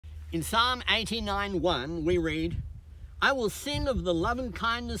In Psalm 89:1 we read, I will sing of the loving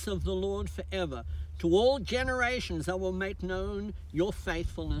kindness of the Lord forever. To all generations I will make known your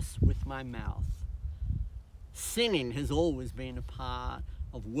faithfulness with my mouth. Singing has always been a part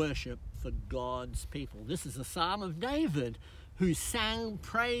of worship for God's people. This is a Psalm of David, who sang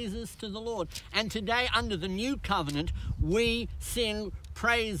praises to the Lord. And today, under the new covenant, we sing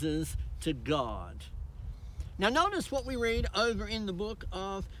praises to God. Now notice what we read over in the book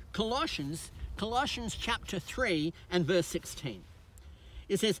of Colossians chapter 3 and verse 16.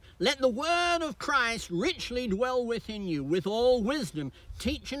 It says, let the word of Christ richly dwell within you, with all wisdom,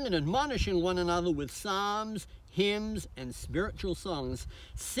 teaching and admonishing one another with psalms, hymns, and spiritual songs,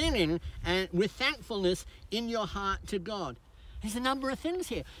 singing and with thankfulness in your heart to God. There's a number of things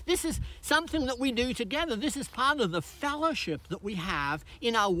here. This is something that we do together. This is part of the fellowship that we have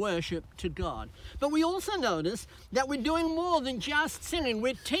in our worship to God. But we also notice that we're doing more than just singing.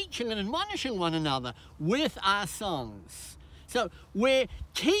 We're teaching and admonishing one another with our songs. So we're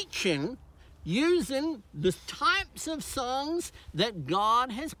teaching using the types of songs that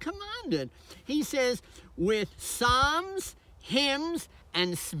God has commanded. He says with psalms, hymns,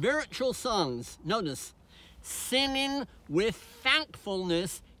 and spiritual songs. Notice, singing with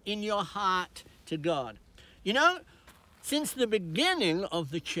thankfulness in your heart to God. You know, since the beginning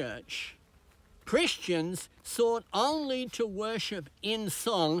of the church, Christians sought only to worship in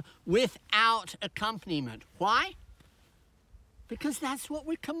song without accompaniment. Why? Because that's what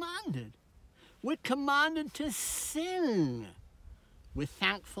we're commanded. We're commanded to sing with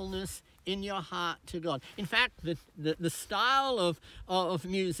thankfulness in your heart to God. In fact, the style of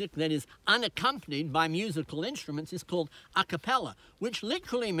music that is unaccompanied by musical instruments is called a cappella, which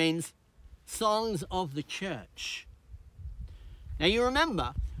literally means songs of the church. Now you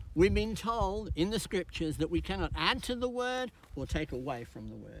remember, we've been told in the scriptures that we cannot add to the word or take away from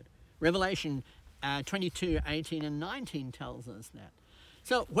the word. Revelation 22:18 and 19 tells us that.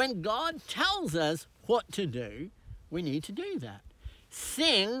 So when God tells us what to do, we need to do that.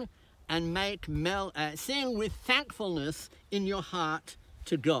 Sing and sing with thankfulness in your heart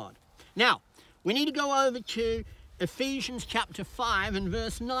to God. Now, we need to go over to Ephesians chapter 5 and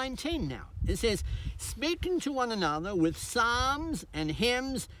verse 19 now. It says, speaking to one another with psalms and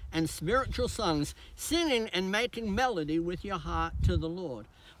hymns and spiritual songs, singing and making melody with your heart to the Lord.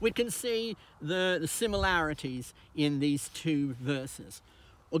 We can see the similarities in these two verses.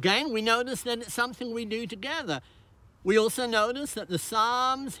 Again, we notice that it's something we do together. We also notice that the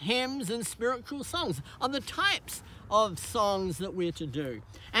psalms, hymns, and spiritual songs are the types of songs that we're to do.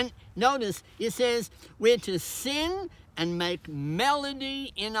 And notice it says we're to sing and make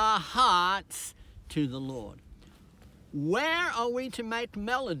melody in our hearts to the Lord. Where are we to make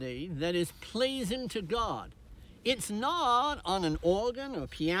melody that is pleasing to God? It's not on an organ or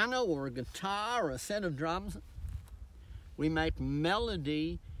piano or a guitar or a set of drums. We make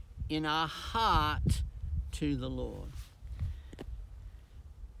melody in our heart to the Lord.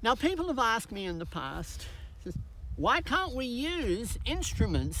 Now, people have asked me in the past, why can't we use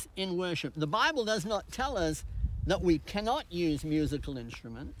instruments in worship? The Bible does not tell us that we cannot use musical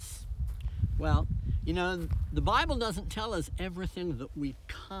instruments. Well, you know, the Bible doesn't tell us everything that we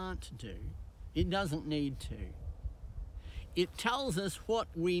can't do. It doesn't need to. It tells us what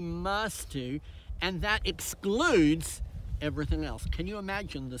we must do, and that excludes everything else. Can you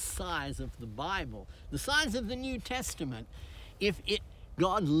imagine the size of the Bible, the size of the New Testament, if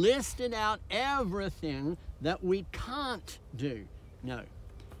God listed out everything that we can't do? No.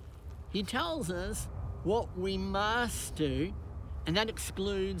 He tells us what we must do, and that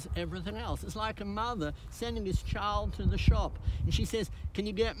excludes everything else. It's like a mother sending his child to the shop, and she says, can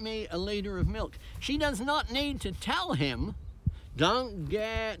you get me a liter of milk? She does not need to tell him, don't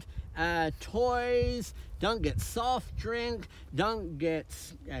get toys, don't get soft drink, don't get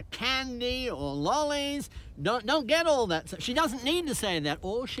candy or lollies, don't get all that. So she doesn't need to say that.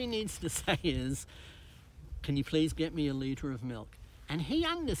 All she needs to say is, can you please get me a liter of milk? And he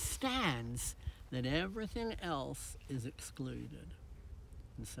understands that everything else is excluded.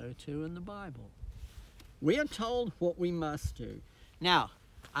 And so too in the Bible. We are told what we must do. Now,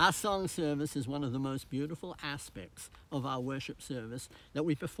 our song service is one of the most beautiful aspects of our worship service that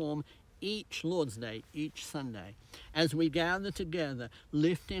we perform each Lord's Day, each Sunday, as we gather together,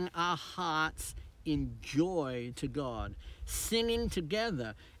 lifting our hearts in joy to God, singing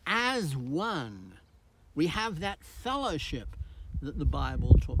together as one. We have that fellowship that the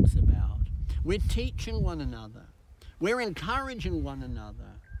Bible talks about. We're teaching one another. We're encouraging one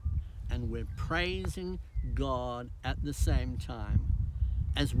another. And we're praising God at the same time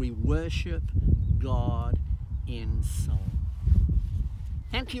as we worship God in song.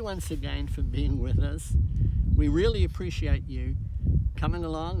 Thank you once again for being with us. We really appreciate you coming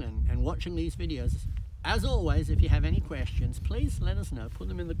along and watching these videos. As always, if you have any questions, please let us know. Put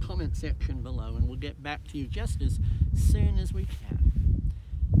them in the comment section below and we'll get back to you just as soon as we can.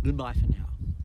 Goodbye for now.